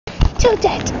to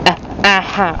that.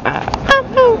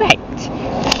 Alright.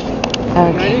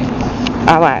 Okay.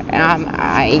 Alright,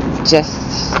 I just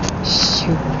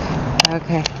shoot.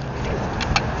 Okay.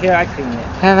 Here, I clean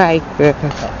it. Alright.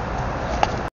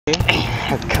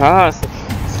 Of course.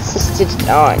 To the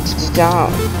door.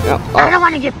 I don't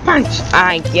want to get punched.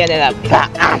 I get it up.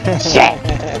 Shit.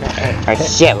 Oh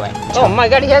shit. Oh my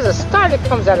god, he has a star that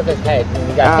comes out of his head.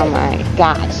 Oh my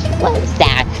gosh. What is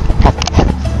that?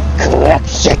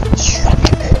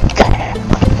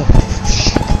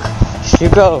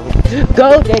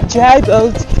 Go the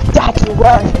tribals. That's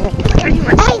what.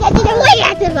 Hey, that's the way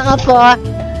I did it for.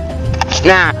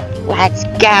 Now, let's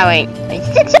go.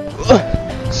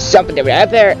 Something right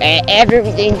there and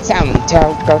everything. Some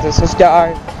go to the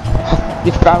star.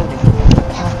 You found it.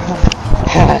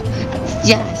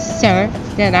 Yes, sir.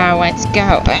 Then let's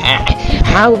go.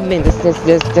 How many this? What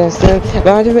is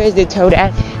the toad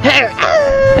at?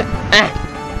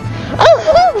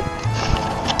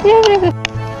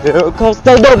 Here goes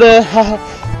the river.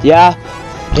 Yeah.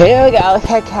 Here we go.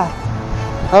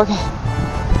 Okay.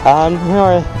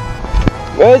 Here.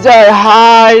 Where's our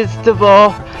highest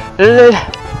ball?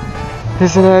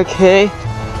 Is it okay?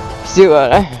 See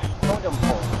what I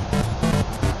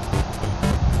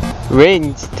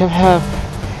rings to have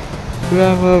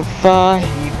level 5.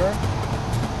 Beaver.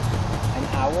 An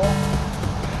owl.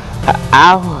 An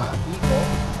owl.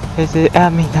 Eagle. Is it? I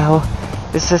mean, owl.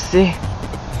 It's a sea.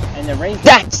 And the rainbow.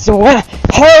 That's what.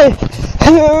 Hey.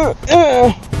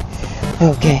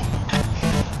 Okay.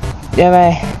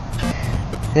 Anyway,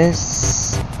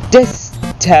 this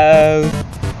toad.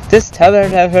 This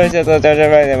toad I've heard of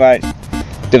very much.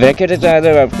 The record is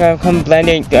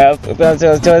complaining of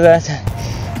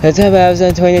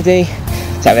 2023.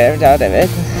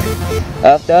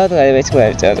 Some of the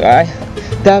square right.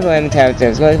 Double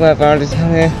intelligence was found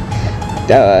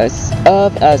those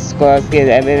of us squares get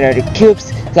eminent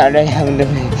cubes that they have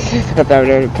about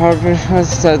the power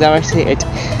so that I see it.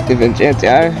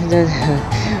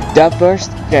 The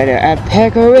first letter at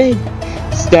Peccary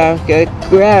started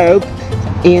group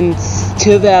in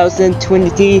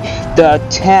 2020. The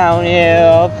town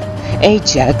of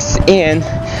Ajax in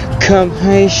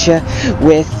combination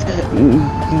with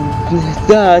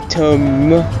the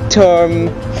tonal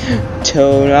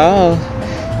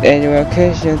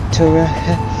education to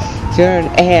turn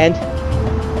and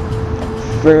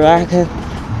Bracken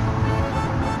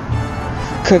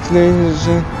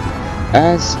conclusion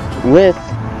as with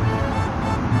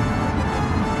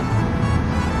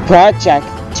project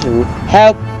to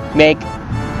help make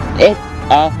it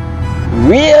a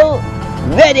real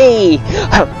ready.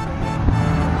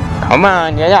 Come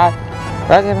on, you're not.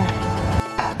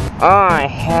 Oh,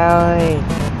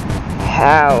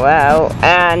 hello,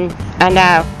 and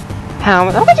now,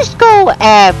 let me just go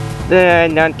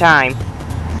no time.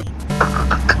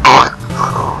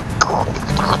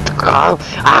 I'm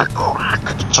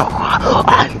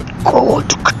going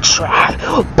to try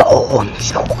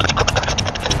bones.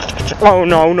 Oh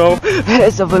no,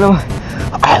 it's a little.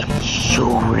 Are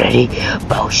you ready,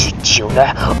 Motion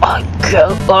Tuner? I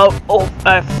go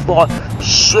over for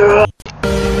sure.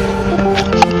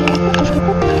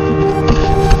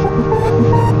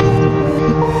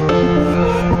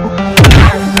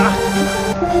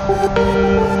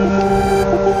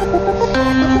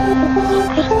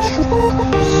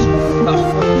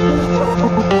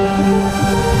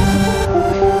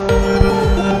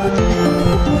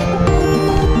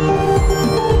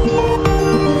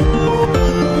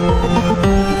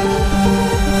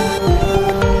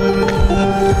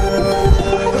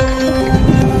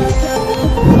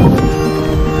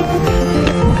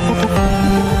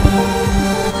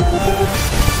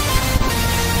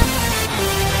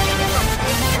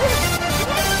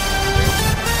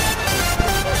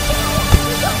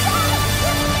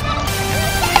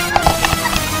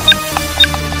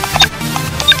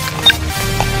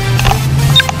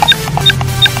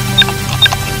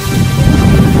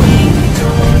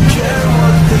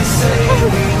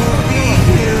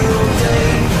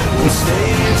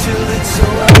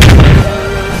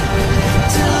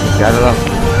 I don't know.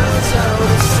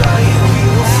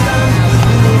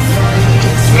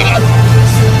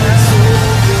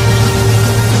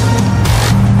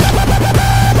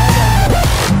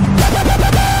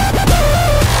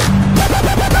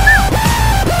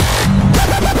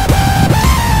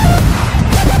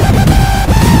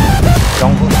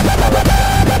 Don't go.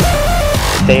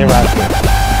 Stay around here.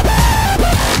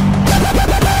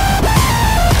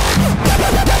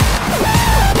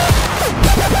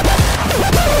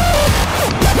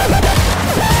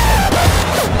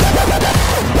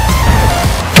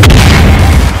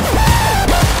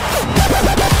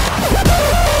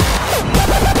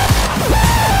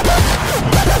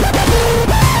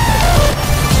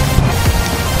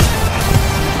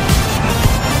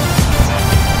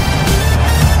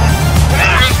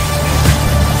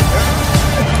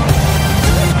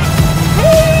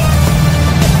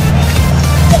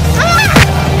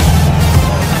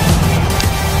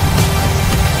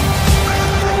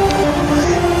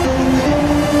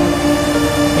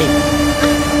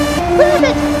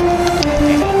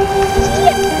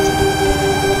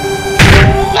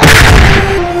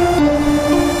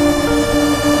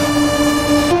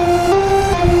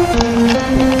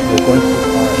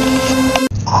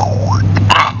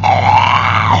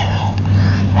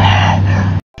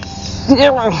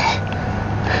 doing?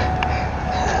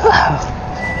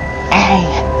 Hey,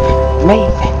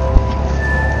 Nathan.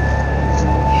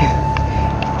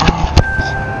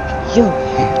 You,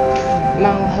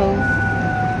 Moho.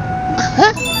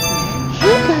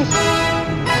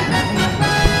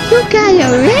 You got a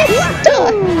red star.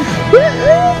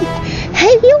 Woohoo!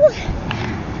 Hey, you.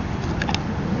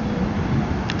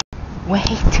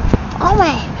 Wait. Oh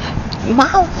my.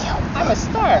 Mario. I'm a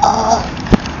star. Oh.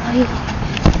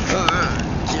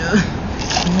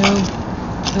 No.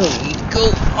 Here we go.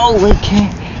 Oh, we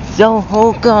can't. So,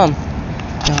 hold on.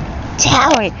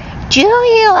 Tower, do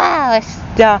you have a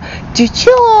star? Did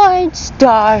you orange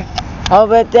star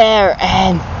over there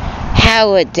and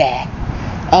Howard there?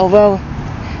 Over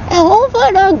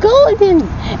the golden.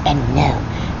 And no,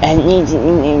 I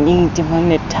need to run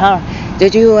the tower.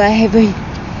 Did you have it?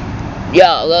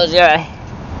 Yo, those are.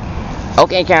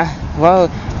 Okay, Karen. Well,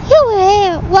 you were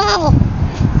here. Wow.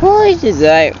 What is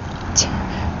that?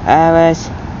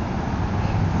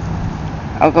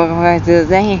 I'll go back to the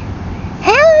thing.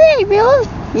 Hey, Bill.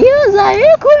 You was like,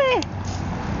 you quit.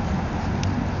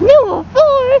 You were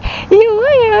 4. You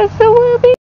were here, so we'll be.